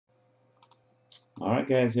Alright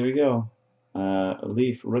guys, here we go.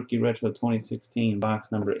 Leaf Rookie Retro 2016,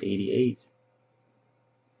 box number 88.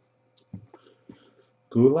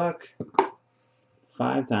 Gulak,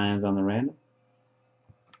 5 times on the random.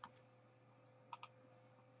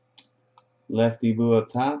 Lefty Boo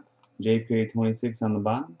up top, J period 26 on the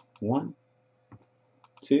bottom. 1,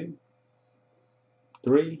 2,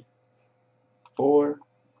 3, 4,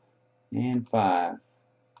 and 5.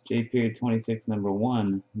 J period 26 number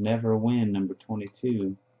 1, Never Win number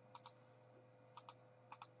 22.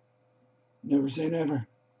 Never say never.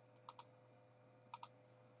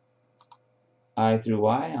 I through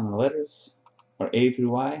Y on the letters, or A through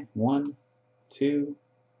Y. 1, 2,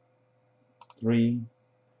 3,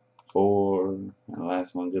 4, and the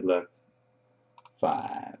last one, good luck.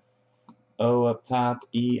 5. O up top,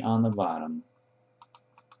 E on the bottom.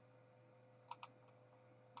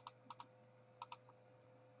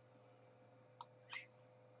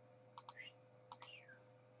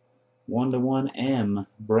 One to one M,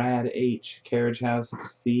 Brad H, Carriage House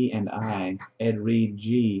C and I, Ed Reed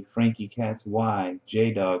G, Frankie Katz Y,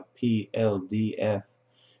 J Dog P L D F,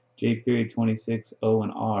 J period 26 O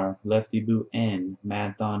and R, Lefty Boo N,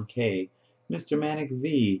 Marathon K, Mr. Manic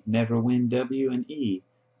V, Never Win W and E,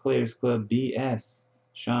 Players Club BS,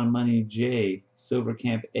 Sean Money J, Silver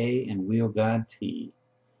Camp A, and Wheel God T.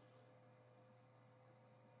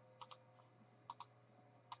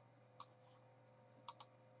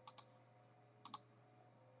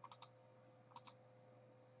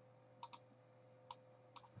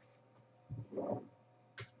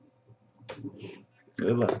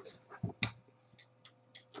 Good luck.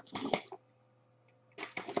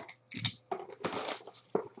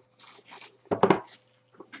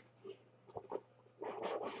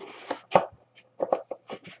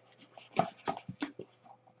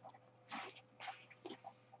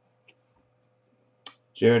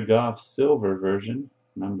 Jared Goff's silver version,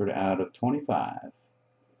 numbered out of 25.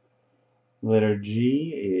 Letter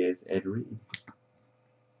G is Ed Reed.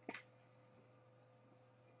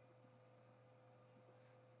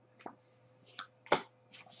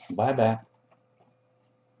 Bye-bye.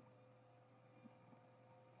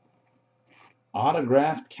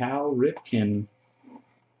 Autographed Cal Ripken.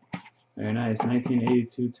 Very nice.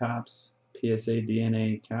 1982 Topps PSA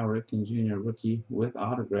DNA Cal Ripken Jr. rookie with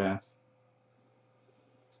autograph.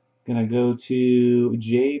 Gonna go to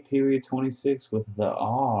J period 26 with the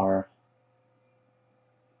R.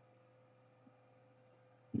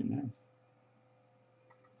 Very nice.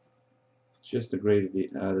 Just a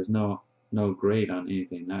graded. There's no grade on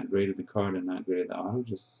anything. Not graded the card and not graded the auto.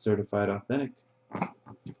 Just certified authentic.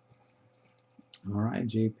 Alright,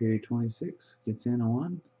 J period 26 gets in a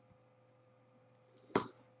 1.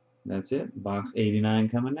 That's it. Box 89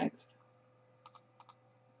 coming next.